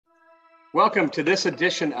Welcome to this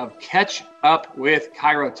edition of Catch Up with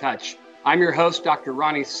ChiroTouch. I'm your host, Dr.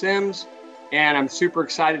 Ronnie Sims, and I'm super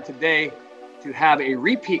excited today to have a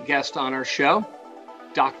repeat guest on our show,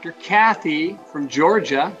 Dr. Kathy from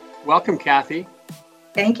Georgia. Welcome, Kathy.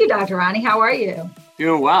 Thank you, Dr. Ronnie. How are you?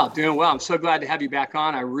 Doing well. I'm so glad to have you back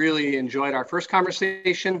on. I really enjoyed our first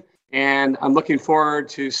conversation, and I'm looking forward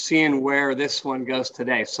to seeing where this one goes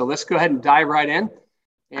today. So let's go ahead and dive right in.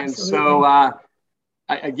 And Absolutely.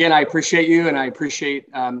 Again, I appreciate you, and I appreciate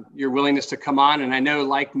your willingness to come on. And I know,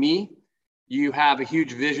 like me, you have a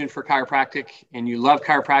huge vision for chiropractic, and you love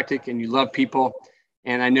chiropractic, and you love people.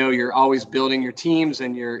 And I know you're always building your teams,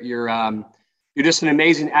 and you're just an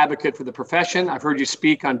amazing advocate for the profession. I've heard you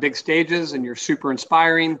speak on big stages, and you're super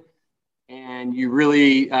inspiring. And you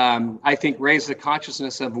really, I think, raise the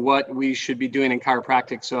consciousness of what we should be doing in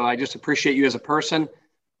chiropractic. So I just appreciate you as a person.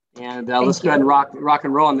 And let's go ahead and rock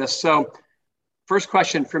and roll on this. So first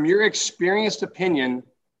question, from your experienced opinion,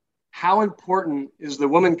 how important is the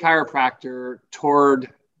woman chiropractor toward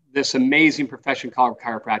this amazing profession called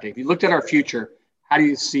chiropractic? If you looked at our future, how do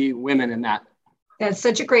you see women in that? That's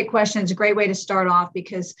such a great question. It's a great way to start off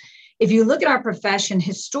because if you look at our profession,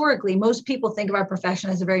 historically, most people think of our profession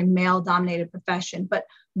as a very male-dominated profession. But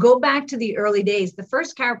go back to the early days, the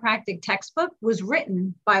first chiropractic textbook was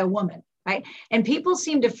written by a woman. Right. And people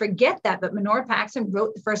seem to forget that, but Minora Paxson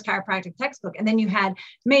wrote the first chiropractic textbook. And then you had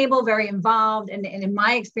Mabel very involved. And in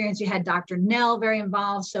my experience, you had Dr. Nell very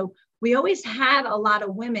involved. So we always had a lot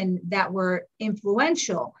of women that were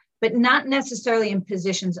influential, but not necessarily in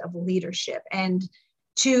positions of leadership. And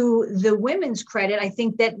to the women's credit, I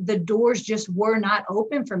think that the doors just were not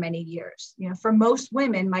open for many years. You know, for most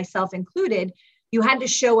women, myself included, you had to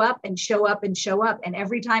show up and show up and show up. And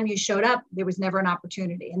every time you showed up, there was never an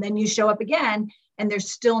opportunity. And then you show up again, and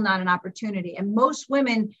there's still not an opportunity. And most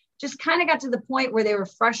women just kind of got to the point where they were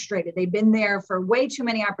frustrated. They've been there for way too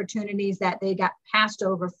many opportunities that they got passed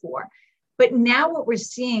over for. But now what we're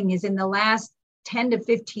seeing is in the last 10 to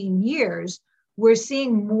 15 years, we're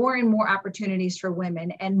seeing more and more opportunities for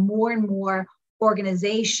women and more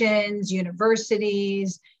organizations,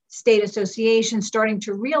 universities, state associations starting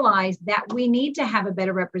to realize that we need to have a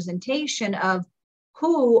better representation of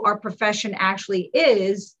who our profession actually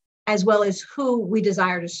is, as well as who we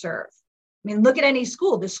desire to serve. I mean, look at any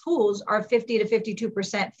school. The schools are 50 to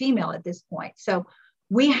 52% female at this point. So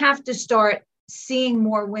we have to start seeing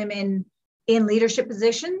more women in leadership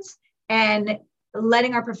positions and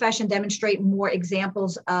letting our profession demonstrate more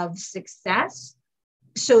examples of success,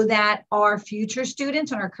 so that our future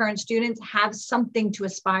students and our current students have something to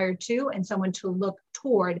aspire to and someone to look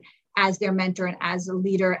toward as their mentor and as a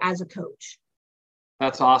leader, as a coach.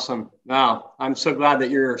 That's awesome. Wow. I'm so glad that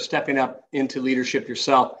you're stepping up into leadership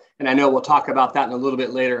yourself. And I know we'll talk about that in a little bit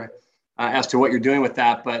later as to what you're doing with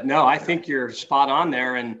that. But no, I think you're spot on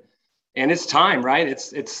there. And it's time, right?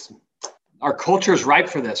 It's our culture is ripe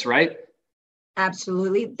for this, right?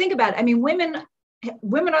 Absolutely. Think about it. I mean, women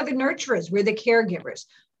are the nurturers. We're the caregivers.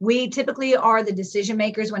 We typically are the decision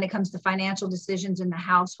makers when it comes to financial decisions in the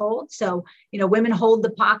household. So, women hold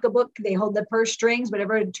the pocketbook, they hold the purse strings,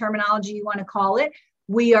 whatever terminology you want to call it.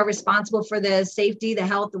 We are responsible for the safety, the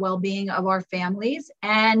health, the well-being of our families.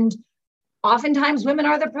 And oftentimes women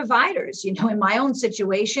are the providers. In my own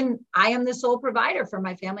situation, I am the sole provider for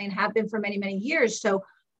my family and have been for many, many years. So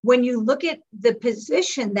when you look at the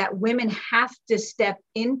position that women have to step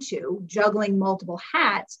into, juggling multiple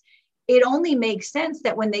hats, it only makes sense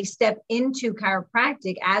that when they step into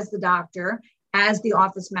chiropractic as the doctor, as the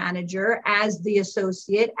office manager, as the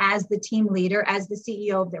associate, as the team leader, as the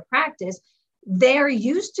CEO of their practice, they're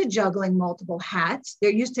used to juggling multiple hats. They're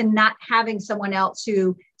used to not having someone else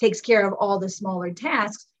who takes care of all the smaller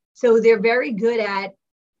tasks. So they're very good at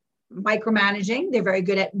micromanaging. They're very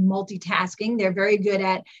good at multitasking. They're very good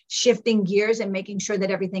at shifting gears and making sure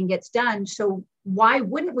that everything gets done. So why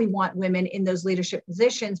wouldn't we want women in those leadership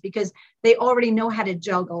positions? Because they already know how to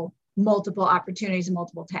juggle multiple opportunities and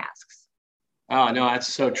multiple tasks. Oh, no, that's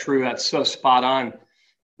so true. That's so spot on.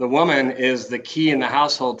 The woman is the key in the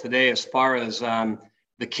household today as far as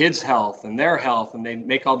the kids' health and their health, and they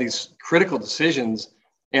make all these critical decisions,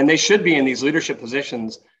 and they should be in these leadership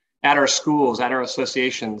positions at our schools, at our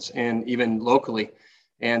associations, and even locally.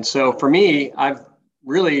 And so for me,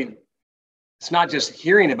 it's not just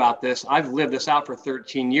hearing about this, I've lived this out for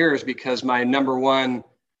 13 years because my number one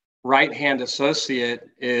right-hand associate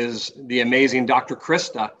is the amazing Dr.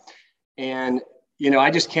 Krista. And,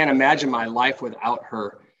 I just can't imagine my life without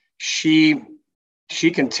her. She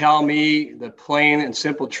can tell me the plain and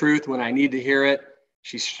simple truth when I need to hear it.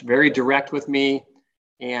 She's very direct with me.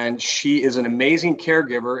 And she is an amazing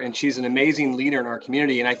caregiver, and she's an amazing leader in our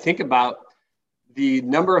community. And I think about the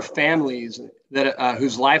number of families that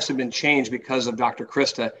whose lives have been changed because of Dr.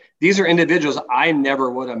 Krista. These are individuals I never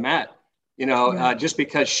would have met, just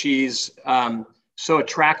because she's so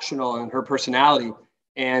attractional in her personality.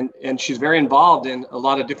 And she's very involved in a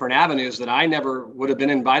lot of different avenues that I never would have been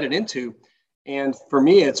invited into. And for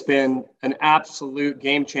me, it's been an absolute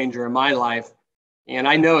game changer in my life. And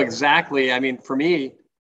I know exactly, for me,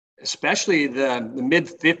 especially the mid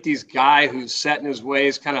 50s guy who's set in his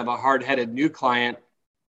ways, kind of a hard-headed new client,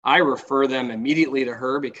 I refer them immediately to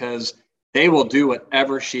her because they will do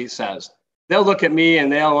whatever she says. They'll look at me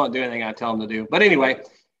and they won't do anything I tell them to do. But anyway,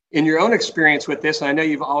 in your own experience with this, and I know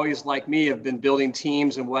you've always, like me, have been building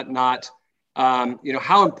teams and whatnot,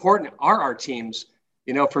 how important are our teams?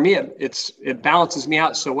 For me, it balances me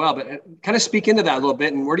out so well, but kind of speak into that a little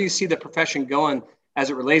bit. And where do you see the profession going as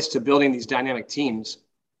it relates to building these dynamic teams?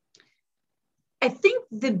 I think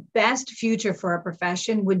the best future for our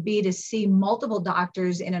profession would be to see multiple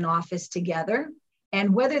doctors in an office together.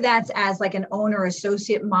 And whether that's as like an owner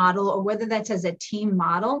associate model or whether that's as a team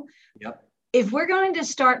model, yep. If we're going to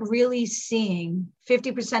start really seeing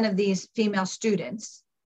 50% of these female students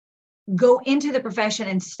go into the profession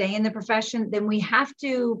and stay in the profession, then we have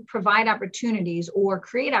to provide opportunities or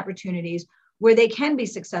create opportunities where they can be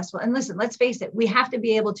successful. And listen, let's face it, we have to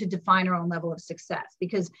be able to define our own level of success,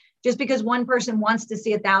 because just because one person wants to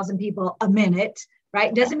see 1,000 people a minute,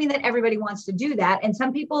 right, doesn't mean that everybody wants to do that. And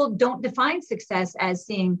some people don't define success as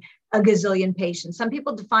seeing a gazillion patients. Some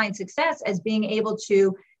people define success as being able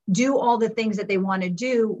to do all the things that they want to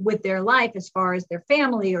do with their life, as far as their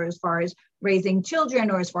family, or as far as raising children,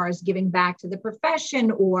 or as far as giving back to the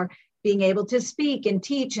profession, or being able to speak and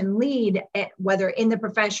teach and lead, whether in the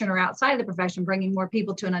profession or outside of the profession, bringing more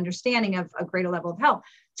people to an understanding of a greater level of health.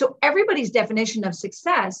 So everybody's definition of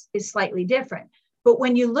success is slightly different. But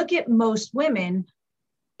when you look at most women,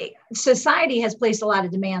 society has placed a lot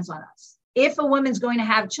of demands on us. If a woman's going to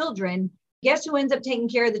have children, guess who ends up taking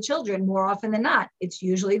care of the children more often than not? It's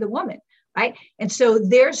usually the woman, right? And so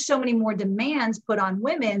there's so many more demands put on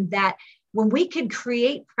women that when we could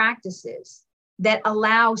create practices that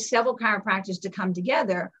allow several chiropractors to come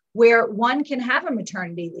together, where one can have a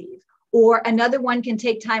maternity leave, or another one can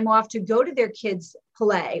take time off to go to their kids'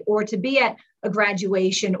 play, or to be at a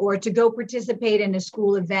graduation, or to go participate in a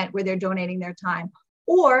school event where they're donating their time,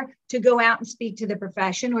 or to go out and speak to the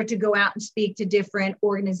profession, or to go out and speak to different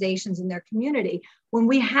organizations in their community. When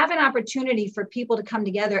we have an opportunity for people to come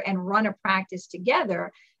together and run a practice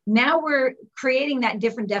together, now we're creating that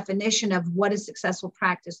different definition of what a successful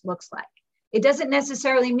practice looks like. It doesn't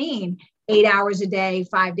necessarily mean 8 hours a day,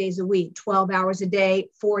 5 days a week, 12 hours a day,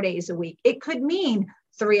 4 days a week. It could mean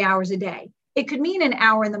 3 hours a day. It could mean an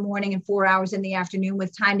hour in the morning and 4 hours in the afternoon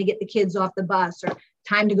with time to get the kids off the bus, or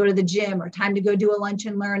time to go to the gym, or time to go do a lunch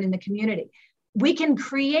and learn in the community. We can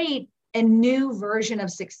create a new version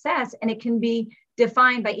of success, and it can be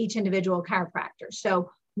defined by each individual chiropractor.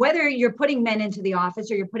 So whether you're putting men into the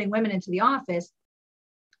office or you're putting women into the office,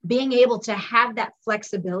 being able to have that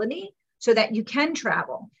flexibility so that you can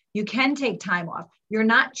travel, you can take time off, you're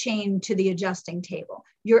not chained to the adjusting table.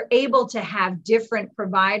 You're able to have different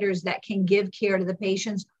providers that can give care to the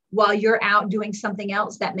patients while you're out doing something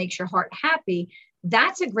else that makes your heart happy.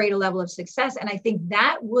 That's a greater level of success. And I think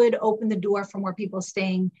that would open the door for more people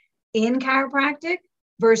staying in chiropractic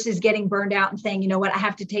versus getting burned out and saying, you know what, I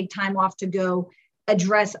have to take time off to go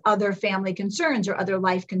address other family concerns or other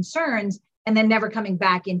life concerns, and then never coming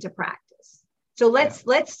back into practice. So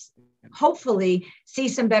let's hopefully see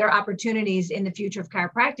some better opportunities in the future of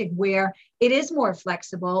chiropractic, where it is more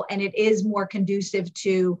flexible and it is more conducive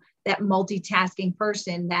to that multitasking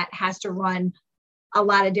person that has to run a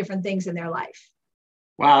lot of different things in their life.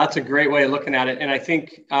 Wow, that's a great way of looking at it. And I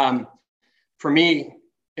think for me,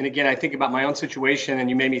 and again, I think about my own situation, and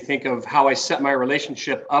you made me think of how I set my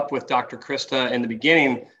relationship up with Dr. Krista in the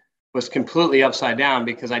beginning was completely upside down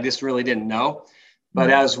because I just really didn't know. But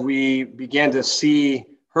as we began to see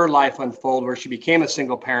her life unfold, where she became a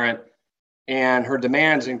single parent and her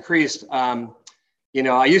demands increased, I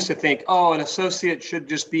used to think, an associate should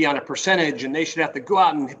just be on a percentage and they should have to go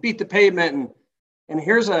out and beat the pavement. And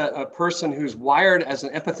here's a person who's wired as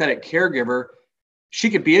an empathetic caregiver. She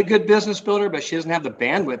could be a good business builder, but she doesn't have the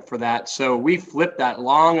bandwidth for that. So we flipped that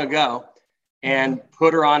long ago and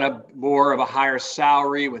put her on a more of a higher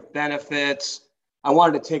salary with benefits. I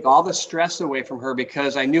wanted to take all the stress away from her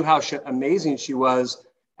because I knew how amazing she was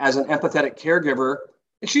as an empathetic caregiver.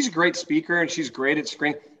 And she's a great speaker and she's great at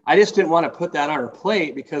screen. I just didn't want to put that on her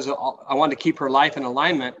plate because I wanted to keep her life in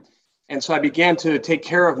alignment. And so I began to take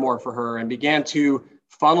care of more for her and began to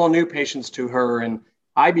funnel new patients to her. And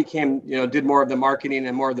I became, did more of the marketing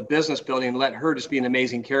and more of the business building and let her just be an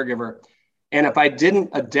amazing caregiver. And if I didn't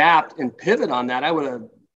adapt and pivot on that,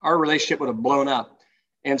 our relationship would have blown up.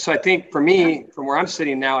 And so I think for me, from where I'm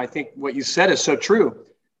sitting now, I think what you said is so true.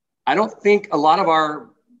 I don't think a lot of our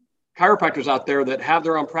chiropractors out there that have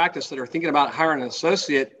their own practice that are thinking about hiring an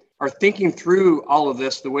associate are thinking through all of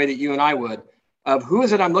this the way that you and I would, of who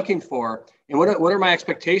is it I'm looking for and what are my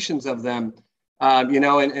expectations of them,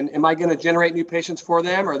 and am I going to generate new patients for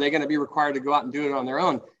them, or are they going to be required to go out and do it on their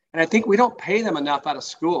own? And I think we don't pay them enough out of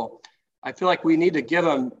school. I feel like we need to give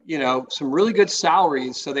them, some really good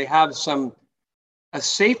salaries so they have a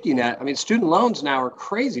safety net. I mean, student loans now are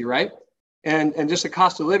crazy, right? And just the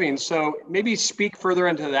cost of living. So maybe speak further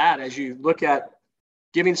into that as you look at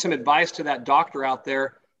giving some advice to that doctor out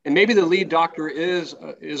there. And maybe the lead doctor is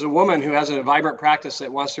a woman who has a vibrant practice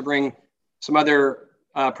that wants to bring some other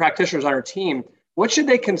practitioners on her team. What should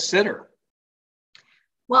they consider?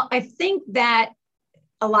 Well, I think that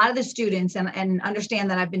a lot of the students, and understand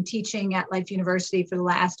that I've been teaching at Life University for the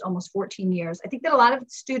last almost 14 years. I think that a lot of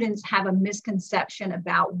students have a misconception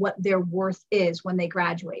about what their worth is when they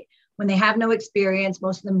graduate. When they have no experience,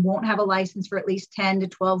 most of them won't have a license for at least 10 to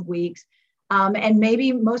 12 weeks. And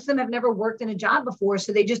maybe most of them have never worked in a job before.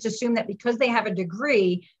 So they just assume that because they have a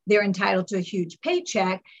degree, they're entitled to a huge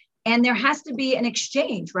paycheck. And there has to be an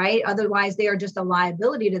exchange, right? Otherwise, they are just a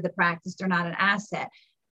liability to the practice. They're not an asset.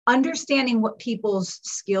 Understanding what people's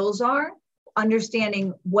skills are,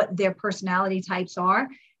 understanding what their personality types are,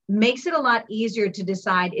 makes it a lot easier to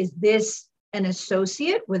decide, is this an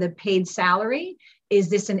associate with a paid salary? Is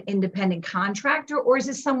this an independent contractor, or is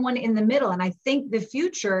this someone in the middle? And I think the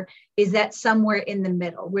future is that somewhere in the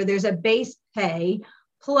middle, where there's a base pay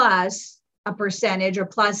plus a percentage or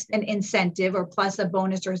plus an incentive or plus a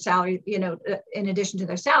bonus or a salary, in addition to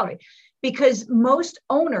their salary. Because most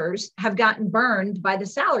owners have gotten burned by the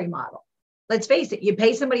salary model. Let's face it, you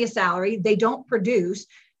pay somebody a salary, they don't produce,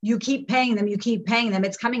 you keep paying them,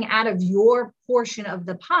 it's coming out of your portion of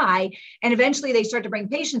the pie. And eventually they start to bring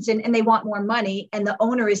patients in and they want more money. And the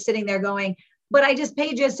owner is sitting there going, but I just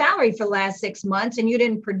paid you a salary for the last 6 months and you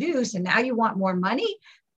didn't produce and now you want more money.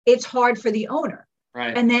 It's hard for the owner.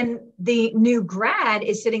 Right. And then the new grad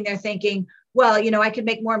is sitting there thinking, well, I could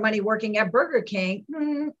make more money working at Burger King.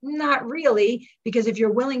 Not really, because if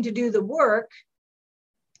you're willing to do the work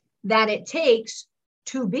that it takes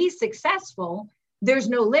to be successful, there's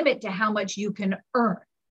no limit to how much you can earn.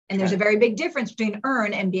 And there's a very big difference between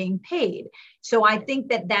earn and being paid. So I think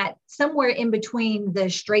that somewhere in between the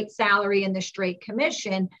straight salary and the straight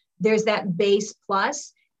commission, there's that base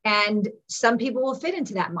plus, and some people will fit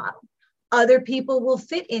into that model. Other people will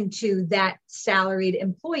fit into that salaried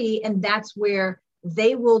employee, and that's where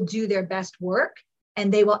they will do their best work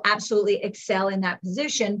and they will absolutely excel in that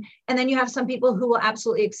position. And then you have some people who will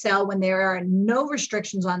absolutely excel when there are no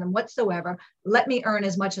restrictions on them whatsoever. Let me earn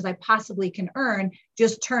as much as I possibly can earn,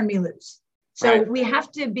 just turn me loose. So we have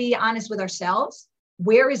to be honest with ourselves.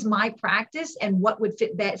 Where is my practice and what would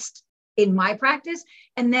fit best in my practice?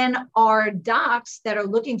 And then our docs that are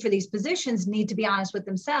looking for these positions need to be honest with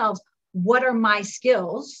themselves. What are my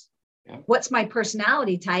skills? What's my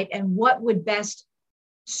personality type? And what would best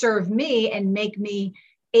serve me and make me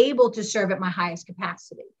able to serve at my highest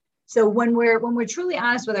capacity? So when we're truly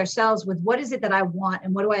honest with ourselves with what is it that I want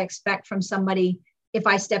and what do I expect from somebody if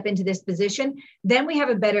I step into this position, then we have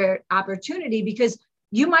a better opportunity, because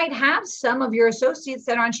you might have some of your associates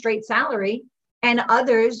that are on straight salary and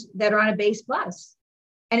others that are on a base plus.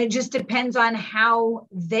 And it just depends on how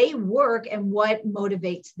they work and what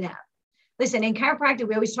motivates them. Listen, in chiropractic,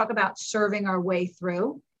 we always talk about serving our way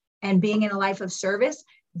through and being in a life of service.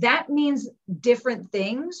 That means different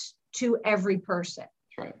things to every person.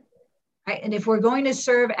 Right. And if we're going to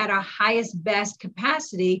serve at our highest, best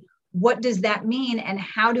capacity, what does that mean? And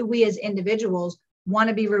how do we as individuals want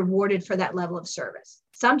to be rewarded for that level of service?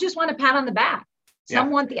 Some just want a pat on the back. Some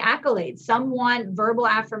want the accolades. Some want verbal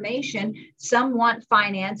affirmation. Some want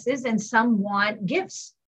finances, and some want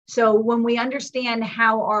gifts. So when we understand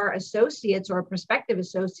how our associates or prospective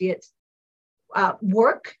associates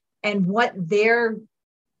work and what their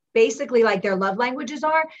basically like their love languages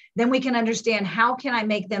are, then we can understand how can I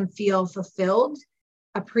make them feel fulfilled,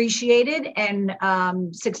 appreciated, and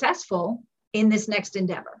successful in this next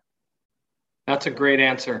endeavor. That's a great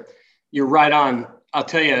answer. You're right on. I'll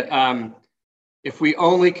tell you, if we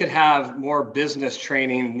only could have more business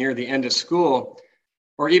training near the end of school,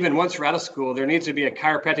 or even once we're out of school, there needs to be a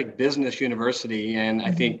chiropractic business university. And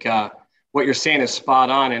I think what you're saying is spot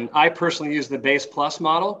on. And I personally use the base plus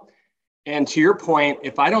model. And to your point,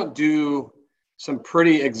 if I don't do some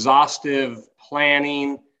pretty exhaustive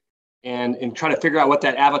planning and trying to figure out what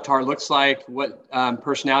that avatar looks like, what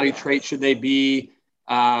personality traits should they be,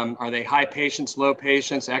 are they high patience, low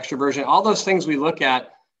patience, extroversion, all those things we look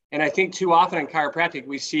at. And I think too often in chiropractic,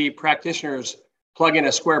 we see practitioners plug in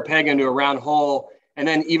a square peg into a round hole, and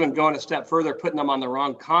then even going a step further, putting them on the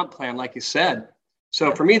wrong comp plan, like you said.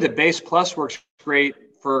 So for me, the base plus works great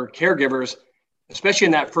for caregivers, especially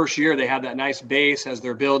in that first year. They have that nice base as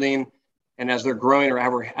they're building and as they're growing,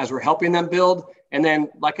 or as we're helping them build. And then,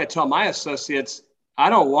 like I tell my associates, I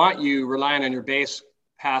don't want you relying on your base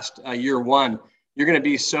past year one. You're going to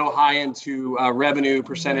be so high into revenue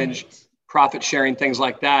percentage, profit sharing, things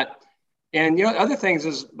like that. And, you know, other things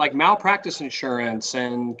is like malpractice insurance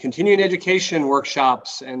and continuing education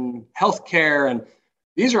workshops and healthcare. And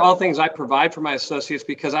these are all things I provide for my associates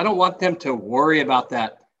because I don't want them to worry about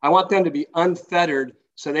that. I want them to be unfettered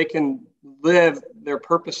so they can live their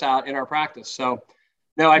purpose out in our practice. So,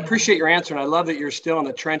 no, I appreciate your answer. And I love that you're still in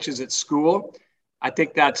the trenches at school. I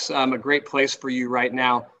think that's a great place for you right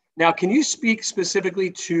now. Now, can you speak specifically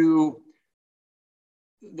to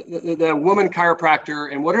the woman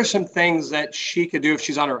chiropractor, and what are some things that she could do if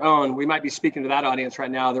she's on her own? We might be speaking to that audience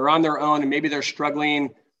right now. They're on their own and maybe they're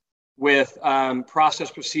struggling with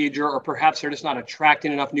process procedure, or perhaps they're just not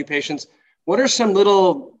attracting enough new patients. What are some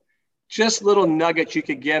little nuggets you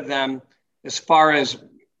could give them as far as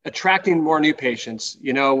attracting more new patients,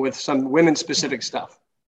 you know, with some women specific stuff?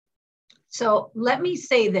 So let me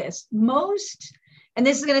say this, and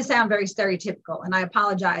this is going to sound very stereotypical, and I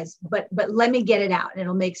apologize, but let me get it out and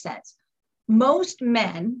it'll make sense. Most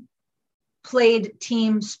men played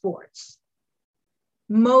team sports.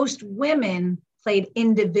 Most women played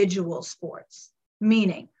individual sports,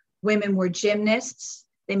 meaning women were gymnasts.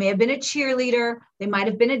 They may have been a cheerleader. They might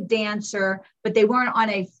have been a dancer, but they weren't on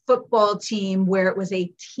a football team where it was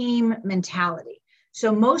a team mentality.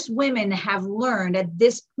 So most women have learned at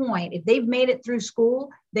this point, if they've made it through school,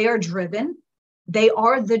 they are driven. They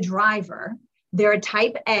are the driver. They're a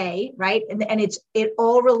type A, right? And it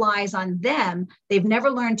all relies on them. They've never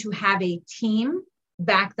learned to have a team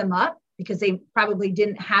back them up because they probably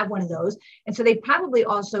didn't have one of those. And so they probably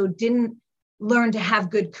also didn't learn to have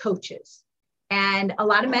good coaches. And a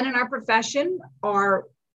lot of men in our profession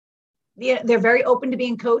they're very open to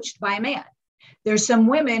being coached by a man. There's some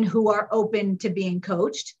women who are open to being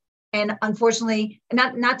coached. And unfortunately,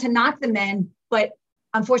 not to knock the men, but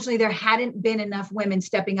unfortunately, there hadn't been enough women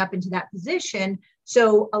stepping up into that position.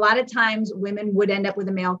 So a lot of times women would end up with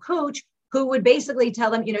a male coach who would basically tell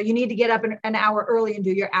them, you know, you need to get up an hour early and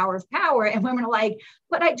do your hour of power. And women are like,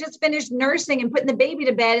 but I just finished nursing and putting the baby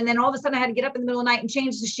to bed. And then all of a sudden I had to get up in the middle of the night and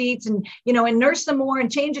change the sheets and, you know, and nurse some more and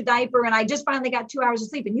change a diaper. And I just finally got 2 hours of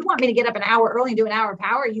sleep. And you want me to get up an hour early and do an hour of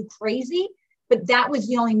power? Are you crazy? But that was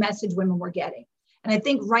the only message women were getting. And I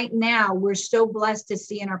think right now we're so blessed to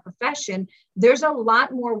see in our profession, there's a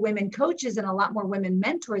lot more women coaches and a lot more women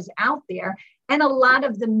mentors out there. And a lot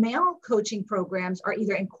of the male coaching programs are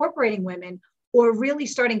either incorporating women or really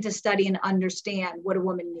starting to study and understand what a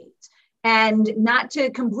woman needs. And not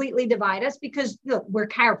to completely divide us because look, we're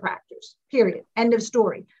chiropractors, period, end of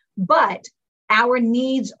story. But our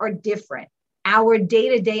needs are different. Our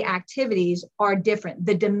day-to-day activities are different.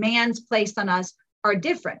 The demands placed on us are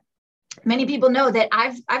different. Many people know that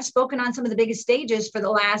I've spoken on some of the biggest stages for the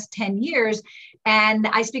last 10 years, and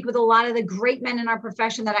I speak with a lot of the great men in our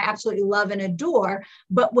profession that I absolutely love and adore.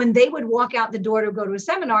 But when they would walk out the door to go to a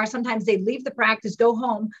seminar, sometimes they'd leave the practice, go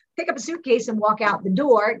home, pick up a suitcase and walk out the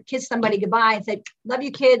door, kiss somebody goodbye and say, love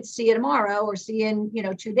you kids, see you tomorrow or see you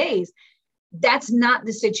in 2 days. That's not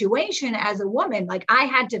the situation as a woman. Like I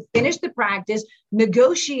had to finish the practice,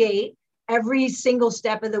 negotiate every single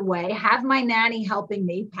step of the way, have my nanny helping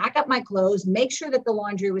me, pack up my clothes, make sure that the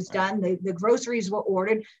laundry was done, the groceries were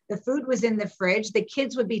ordered, the food was in the fridge, the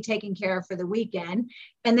kids would be taken care of for the weekend.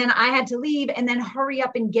 And then I had to leave and then hurry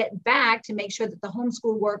up and get back to make sure that the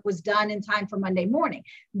homeschool work was done in time for Monday morning.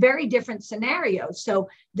 Very different scenarios. So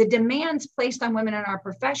the demands placed on women in our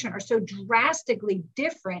profession are so drastically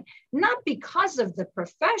different, not because of the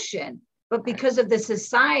profession, but because of the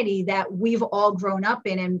society that we've all grown up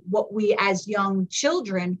in and what we as young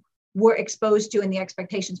children were exposed to and the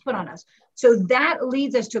expectations put on us. So that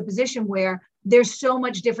leads us to a position where there's so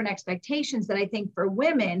much different expectations that I think for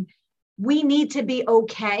women, we need to be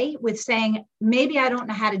okay with saying, maybe I don't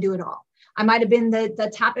know how to do it all. I might've been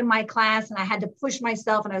the top in my class and I had to push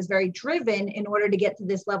myself and I was very driven in order to get to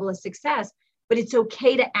this level of success, but it's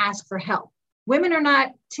okay to ask for help. Women are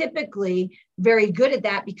not typically very good at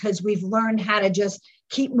that because we've learned how to just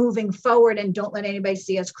keep moving forward and don't let anybody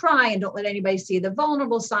see us cry and don't let anybody see the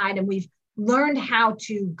vulnerable side. And we've learned how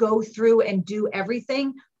to go through and do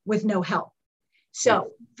everything with no help.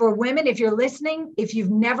 So for women, if you're listening, if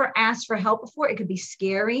you've never asked for help before, it could be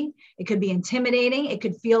scary. It could be intimidating. It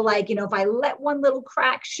could feel like, if I let one little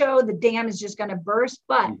crack show, the dam is just going to burst.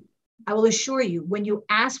 But I will assure you, when you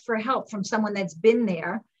ask for help from someone that's been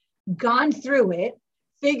there, gone through it,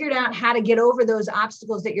 figured out how to get over those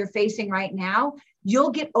obstacles that you're facing right now,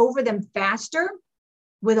 you'll get over them faster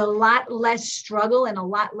with a lot less struggle and a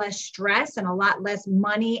lot less stress and a lot less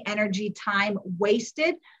money, energy, time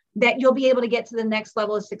wasted, that you'll be able to get to the next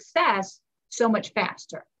level of success so much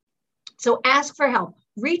faster. So ask for help.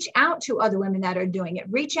 Reach out to other women that are doing it.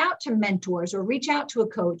 Reach out to mentors or reach out to a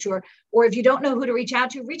coach, or if you don't know who to reach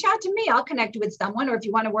out to me. I'll connect you with someone, or if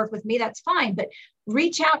you want to work with me, that's fine. But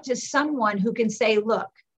reach out to someone who can say, look,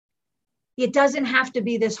 it doesn't have to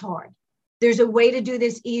be this hard. There's a way to do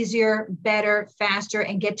this easier, better, faster,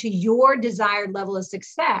 and get to your desired level of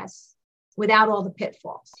success without all the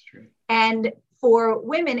pitfalls. And for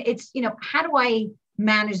women, it's, how do I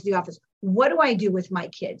manage the office? What do I do with my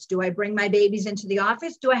kids? Do I bring my babies into the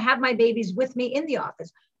office? Do I have my babies with me in the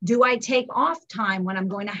office? Do I take off time when I'm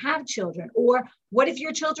going to have children? Or what if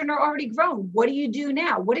your children are already grown? What do you do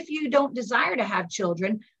now? What if you don't desire to have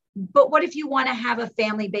children, but what if you want to have a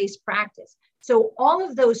family-based practice? So all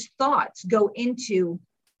of those thoughts go into,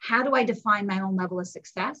 how do I define my own level of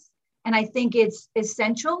success? And I think it's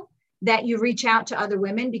essential that you reach out to other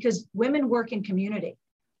women, because women work in community.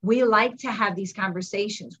 We like to have these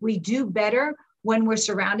conversations. We do better when we're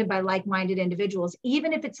surrounded by like-minded individuals,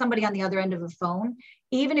 even if it's somebody on the other end of a phone,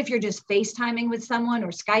 even if you're just FaceTiming with someone or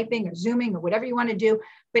Skyping or Zooming or whatever you want to do.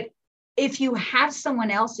 But if you have someone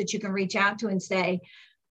else that you can reach out to and say,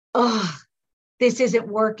 oh, this isn't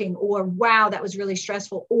working, or wow, that was really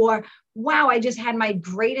stressful, or wow, I just had my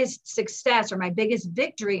greatest success or my biggest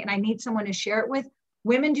victory and I need someone to share it with.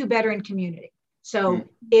 Women do better in community. So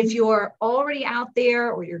if you're already out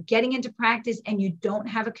there or you're getting into practice and you don't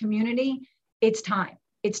have a community, it's time.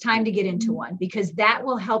 It's time to get into one, because that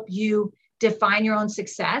will help you define your own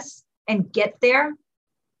success and get there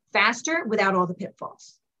faster without all the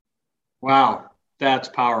pitfalls. Wow, that's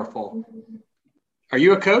powerful. Are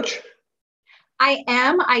you a coach? I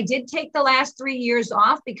am. I did take the last 3 years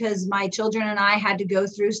off because my children and I had to go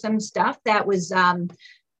through some stuff that was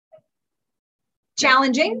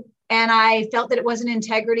challenging. And I felt that it wasn't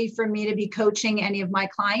integrity for me to be coaching any of my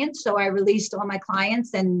clients. So I released all my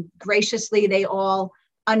clients, and graciously, they all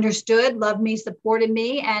understood, loved me, supported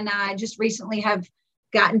me. And I just recently have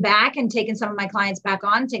gotten back and taken some of my clients back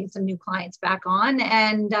on, taken some new clients back on.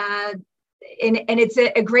 And it's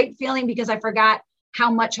a great feeling, because I forgot how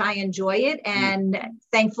much I enjoy it. And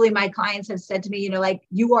thankfully, my clients have said to me,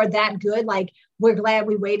 you are that good. We're glad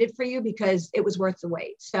we waited for you, because it was worth the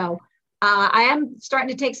wait. So I am starting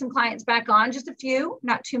to take some clients back on, just a few,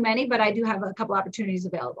 not too many, but I do have a couple opportunities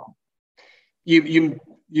available.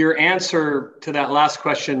 Your answer to that last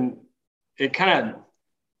question, it kind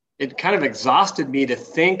of exhausted me to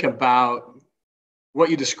think about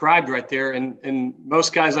what you described right there. And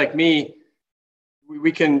most guys like me,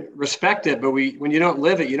 we can respect it, but when you don't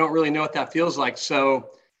live it, you don't really know what that feels like.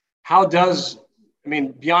 So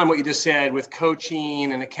beyond what you just said with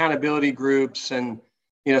coaching and accountability groups and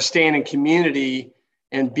staying in community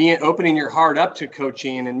and opening your heart up to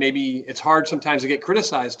coaching, and maybe it's hard sometimes to get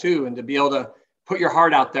criticized too, and to be able to put your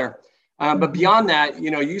heart out there. But beyond that,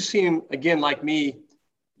 you seem, again, like me,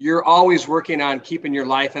 you're always working on keeping your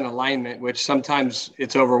life in alignment, which sometimes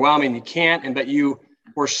it's overwhelming. You can't, but you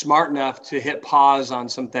were smart enough to hit pause on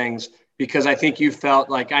some things, because I think you felt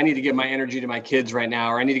like, I need to give my energy to my kids right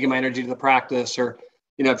now, or I need to give my energy to the practice, or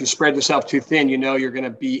if you spread yourself too thin, you're going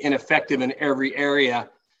to be ineffective in every area.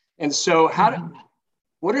 And so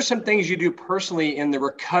what are some things you do personally in the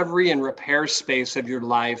recovery and repair space of your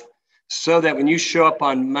life, so that when you show up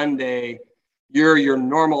on Monday, you're your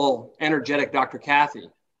normal, energetic Dr. Kathy?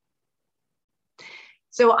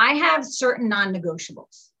 So I have certain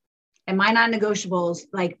non-negotiables. And my non-negotiables,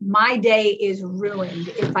 my day is ruined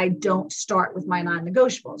if I don't start with my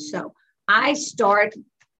non-negotiables. So I start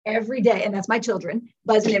every day, and that's my children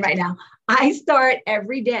buzzing in right now. I start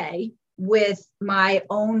every day with my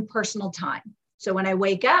own personal time. So when I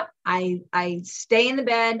wake up, I stay in the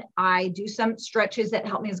bed. I do some stretches that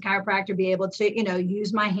help me as a chiropractor be able to,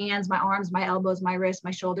 use my hands, my arms, my elbows, my wrists, my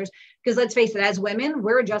shoulders. Because let's face it, as women,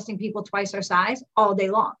 we're adjusting people twice our size all day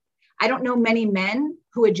long. I don't know many men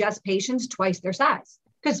who adjust patients twice their size,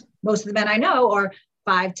 because most of the men I know are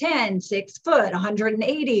 5'10", 6 foot,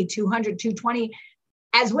 180, 200, 220.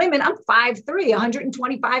 As women, I'm 5'3",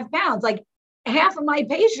 125 pounds. Half of my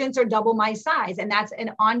patients are double my size. And that's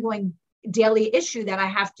an ongoing daily issue that I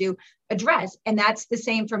have to address. And that's the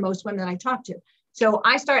same for most women that I talk to. So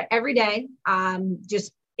I start every day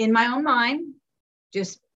just in my own mind,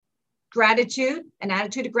 just gratitude, an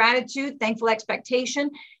attitude of gratitude, thankful expectation,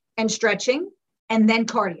 and stretching, and then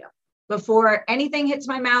cardio. Before anything hits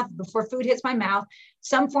my mouth, before food hits my mouth,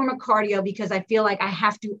 some form of cardio, because I feel like I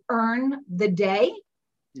have to earn the day,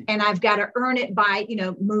 and I've got to earn it by,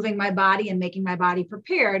 moving my body and making my body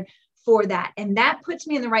prepared for that. And that puts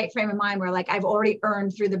me in the right frame of mind where like I've already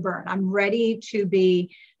earned through the burn. I'm ready to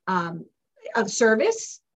be of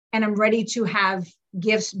service, and I'm ready to have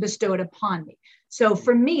gifts bestowed upon me. So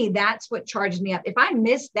for me, that's what charges me up. If I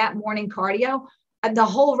miss that morning cardio, the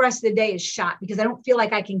whole rest of the day is shot because I don't feel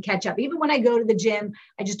like I can catch up. Even when I go to the gym,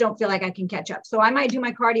 I just don't feel like I can catch up. So I might do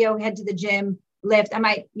my cardio, head to the gym, lift. I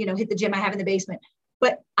might, hit the gym I have in the basement,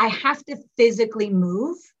 but I have to physically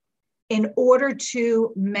move in order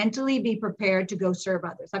to mentally be prepared to go serve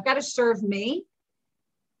others. I've got to serve me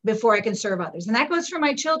before I can serve others. And that goes for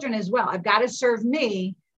my children as well. I've got to serve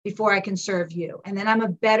me before I can serve you. And then I'm a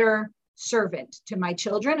better servant to my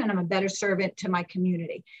children, and I'm a better servant to my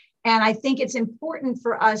community. And I think it's important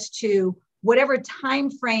for us to, whatever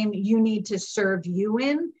time frame you need to serve you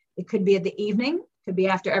in, it could be at the evening, could be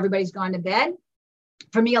after everybody's gone to bed.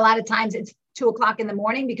 For me, a lot of times it's 2:00 in the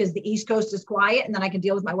morning because the East Coast is quiet and then I can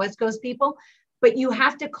deal with my West Coast people. But you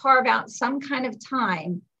have to carve out some kind of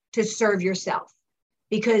time to serve yourself,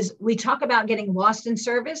 because we talk about getting lost in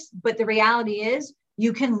service, but the reality is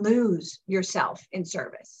you can lose yourself in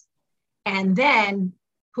service. And then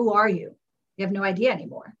who are you? You have no idea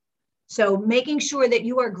anymore. So making sure that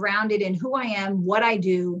you are grounded in who I am, what I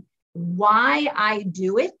do, why I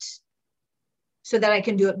do it, so that I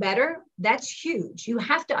can do it better, that's huge. You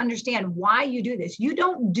have to understand why you do this. You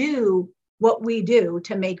don't do what we do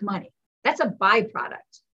to make money. That's a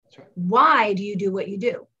byproduct. That's right. Why do you do what you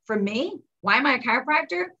do? For me, why am I a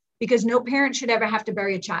chiropractor? Because no parent should ever have to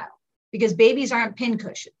bury a child, because babies aren't pin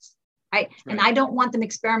cushions. Right? And I don't want them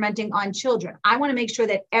experimenting on children. I want to make sure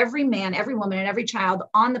that every man, every woman, and every child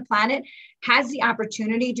on the planet has the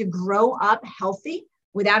opportunity to grow up healthy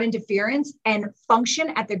without interference and function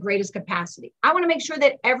at their greatest capacity. I want to make sure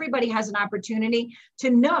that everybody has an opportunity to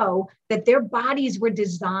know that their bodies were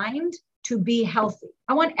designed to be healthy.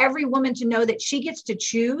 I want every woman to know that she gets to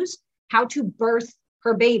choose how to birth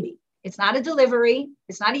her baby. It's not a delivery.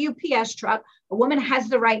 It's not a UPS truck. A woman has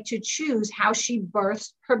the right to choose how she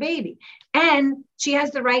births her baby. And she has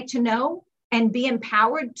the right to know and be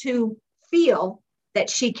empowered to feel that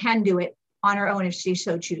she can do it on her own if she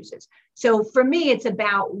so chooses. So for me, it's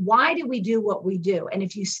about why do we do what we do? And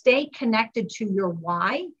if you stay connected to your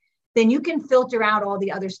why, then you can filter out all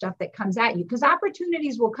the other stuff that comes at you, because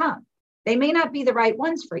opportunities will come. They may not be the right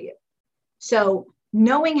ones for you. So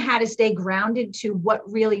knowing how to stay grounded to what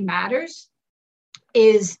really matters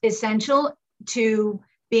is essential to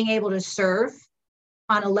being able to serve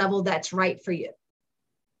on a level that's right for you.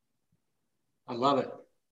 I love it.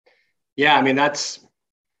 Yeah, I mean, it's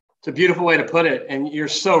a beautiful way to put it. And you're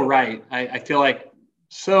so right. I feel like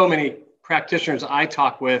so many practitioners I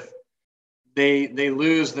talk with, they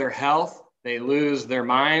lose their health, they lose their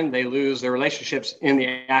mind, they lose their relationships in the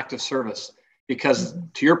act of service. Because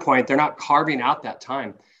to your point, they're not carving out that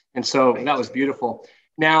time. And so that was beautiful.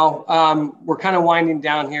 Now, we're kind of winding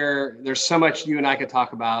down here. There's so much you and I could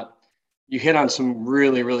talk about. You hit on some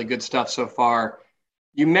really, really good stuff so far.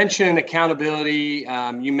 You mentioned accountability.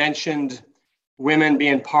 You mentioned women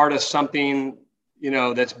being part of something,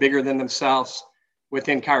 that's bigger than themselves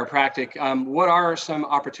within chiropractic. What are some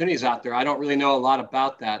opportunities out there? I don't really know a lot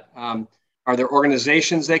about that. Are there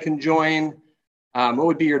organizations they can join? What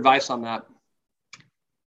would be your advice on that?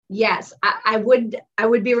 Yes, I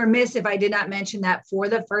would be remiss if I did not mention that for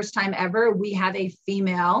the first time ever, we have a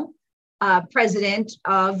female president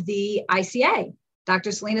of the ICA,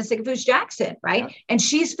 Dr. Selena Sigafus Jackson, right? Yeah. And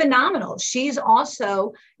she's phenomenal. She's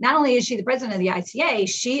also, not only is she the president of the ICA,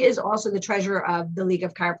 she is also the treasurer of the League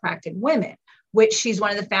of Chiropractic Women, which she's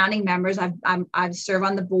one of the founding members. I've served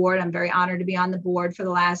on the board. I'm very honored to be on the board for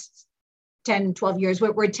the last 10, 12 years.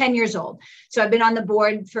 We're 10 years old. So I've been on the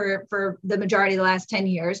board for the majority of the last 10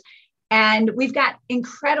 years. And we've got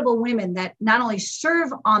incredible women that not only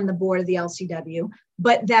serve on the board of the LCW,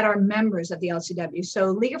 but that are members of the LCW. So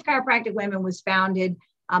League of Chiropractic Women was founded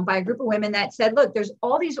by a group of women that said, look, there's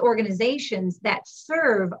all these organizations that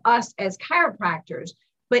serve us as chiropractors,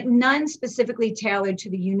 but none specifically tailored to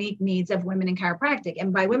the unique needs of women in chiropractic.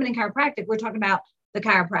 And by women in chiropractic, we're talking about the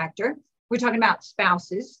chiropractor, we're talking about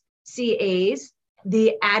spouses, CAs,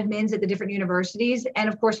 the admins at the different universities, and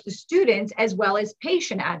of course the students, as well as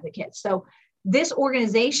patient advocates. So this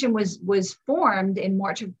organization was formed in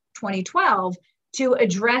March of 2012 to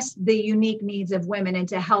address the unique needs of women and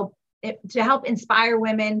to help to help inspire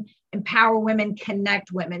women, empower women,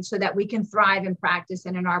 connect women so that we can thrive in practice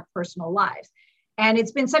and in our personal lives. And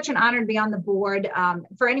it's been such an honor to be on the board.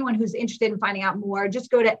 For anyone who's interested in finding out more,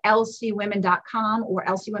 just go to lcwomen.com or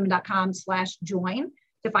lcwomen.com/join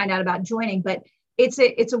to find out about joining. But it's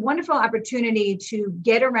a wonderful opportunity to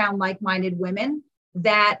get around like-minded women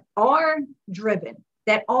that are driven,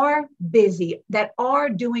 that are busy, that are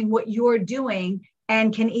doing what you're doing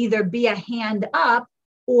and can either be a hand up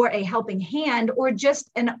or a helping hand, or just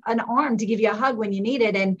an arm to give you a hug when you need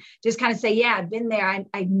it, and just kind of say, yeah, I've been there.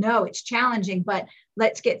 I know it's challenging, but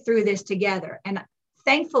let's get through this together. And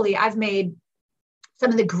thankfully, I've made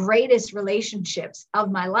some of the greatest relationships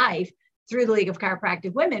of my life through the League of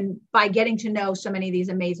Chiropractic Women by getting to know so many of these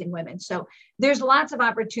amazing women. So there's lots of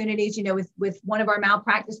opportunities, with one of our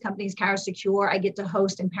malpractice companies, ChiroSecure, I get to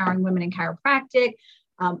host Empowering Women in Chiropractic.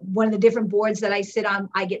 One of the different boards that I sit on,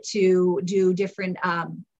 I get to do different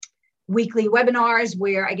weekly webinars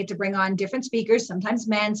where I get to bring on different speakers, sometimes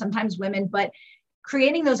men, sometimes women, but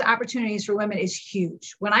creating those opportunities for women is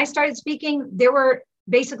huge. When I started speaking, there were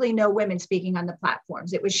basically no women speaking on the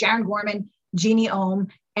platforms. It was Sharon Gorman, Jeannie Ohm,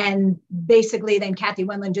 and basically then Kathy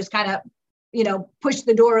Wendland just kind of, pushed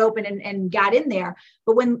the door open and got in there.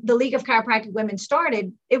 But when the League of Chiropractic Women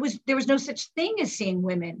started, there was no such thing as seeing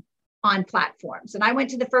women on platforms. And I went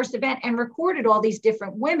to the first event and recorded all these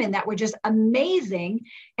different women that were just amazing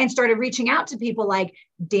and started reaching out to people like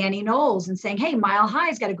Danny Knowles and saying, hey, Mile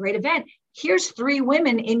High's got a great event. Here's 3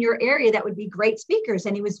 women in your area that would be great speakers.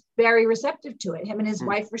 And he was very receptive to it, him and his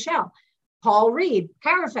wife, Rochelle. Paul Reed,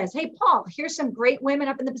 ChiroFest. Hey, Paul, here's some great women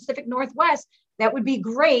up in the Pacific Northwest that would be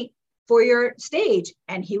great for your stage.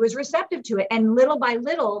 And he was receptive to it. And little by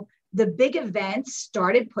little, the big events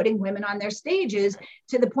started putting women on their stages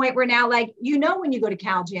to the point where now, when you go to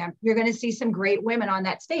CalJam, you're going to see some great women on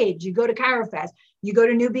that stage. You go to ChiroFest, you go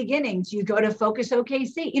to New Beginnings, you go to Focus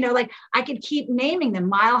OKC, I could keep naming them,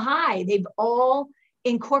 Mile High. They've all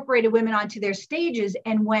incorporated women onto their stages.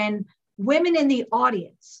 And when women in the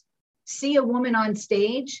audience see a woman on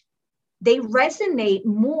stage, they resonate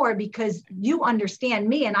more because you understand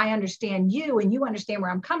me and I understand you and you understand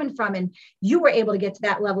where I'm coming from and you were able to get to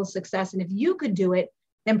that level of success. And if you could do it,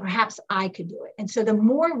 then perhaps I could do it. And so the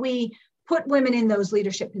more we put women in those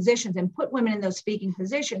leadership positions and put women in those speaking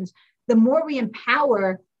positions, the more we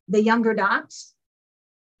empower the younger docs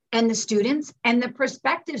and the students and the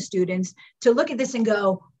prospective students to look at this and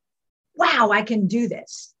go, wow, I can do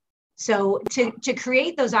this. So to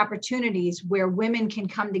create those opportunities where women can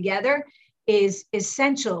come together is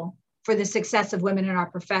essential for the success of women in our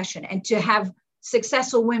profession. And to have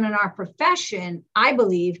successful women in our profession, I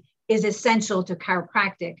believe, is essential to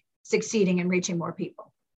chiropractic succeeding and reaching more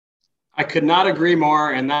people. I could not agree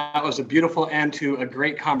more. And that was a beautiful end to a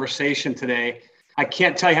great conversation today. I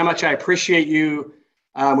can't tell you how much I appreciate you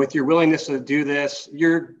with your willingness to do this.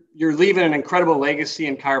 You're leaving an incredible legacy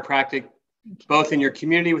in chiropractic, both in your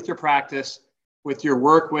community with your practice, with your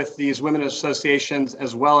work with these women associations,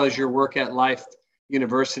 as well as your work at Life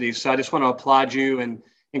University. So I just want to applaud you and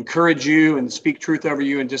encourage you and speak truth over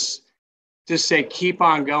you and just say, keep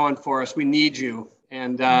on going for us. We need you.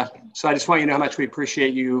 And so I just want you to know how much we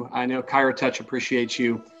appreciate you. I know ChiroTouch appreciates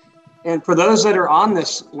you. And for those that are on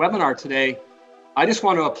this webinar today, I just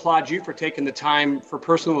want to applaud you for taking the time for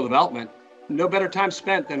personal development. No better time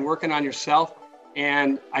spent than working on yourself.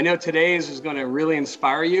 And I know today's is going to really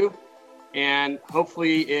inspire you, and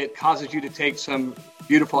hopefully it causes you to take some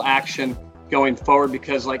beautiful action going forward,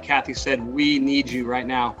 because like Kathy said, we need you right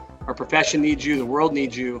now. Our profession needs you, the world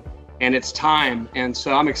needs you, and it's time. And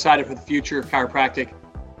so I'm excited for the future of chiropractic,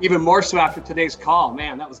 even more so after today's call.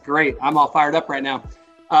 Man, that was great. I'm all fired up right now.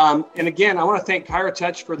 And again, I want to thank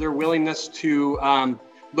ChiroTouch for their willingness to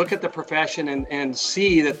look at the profession and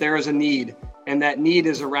see that there is a need. And that need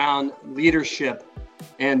is around leadership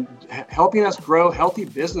and helping us grow healthy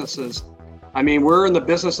businesses. I mean, we're in the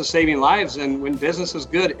business of saving lives, and when business is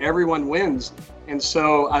good, everyone wins. And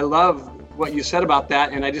so I love what you said about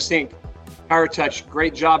that. And I just think ChiroTouch,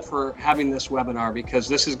 great job for having this webinar, because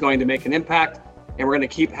this is going to make an impact, and we're going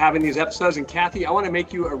to keep having these episodes. And Kathy, I want to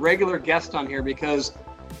make you a regular guest on here because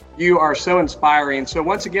you are so inspiring. So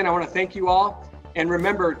once again, I want to thank you all. And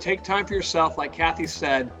remember, take time for yourself. Like Kathy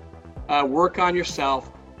said, work on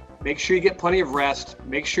yourself. Make sure you get plenty of rest.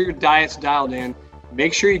 Make sure your diet's dialed in.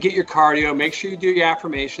 Make sure you get your cardio. Make sure you do your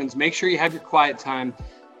affirmations. Make sure you have your quiet time,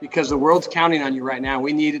 because the world's counting on you right now.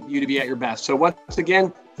 We need you to be at your best. So once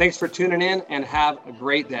again, thanks for tuning in and have a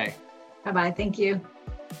great day. Bye-bye. Thank you.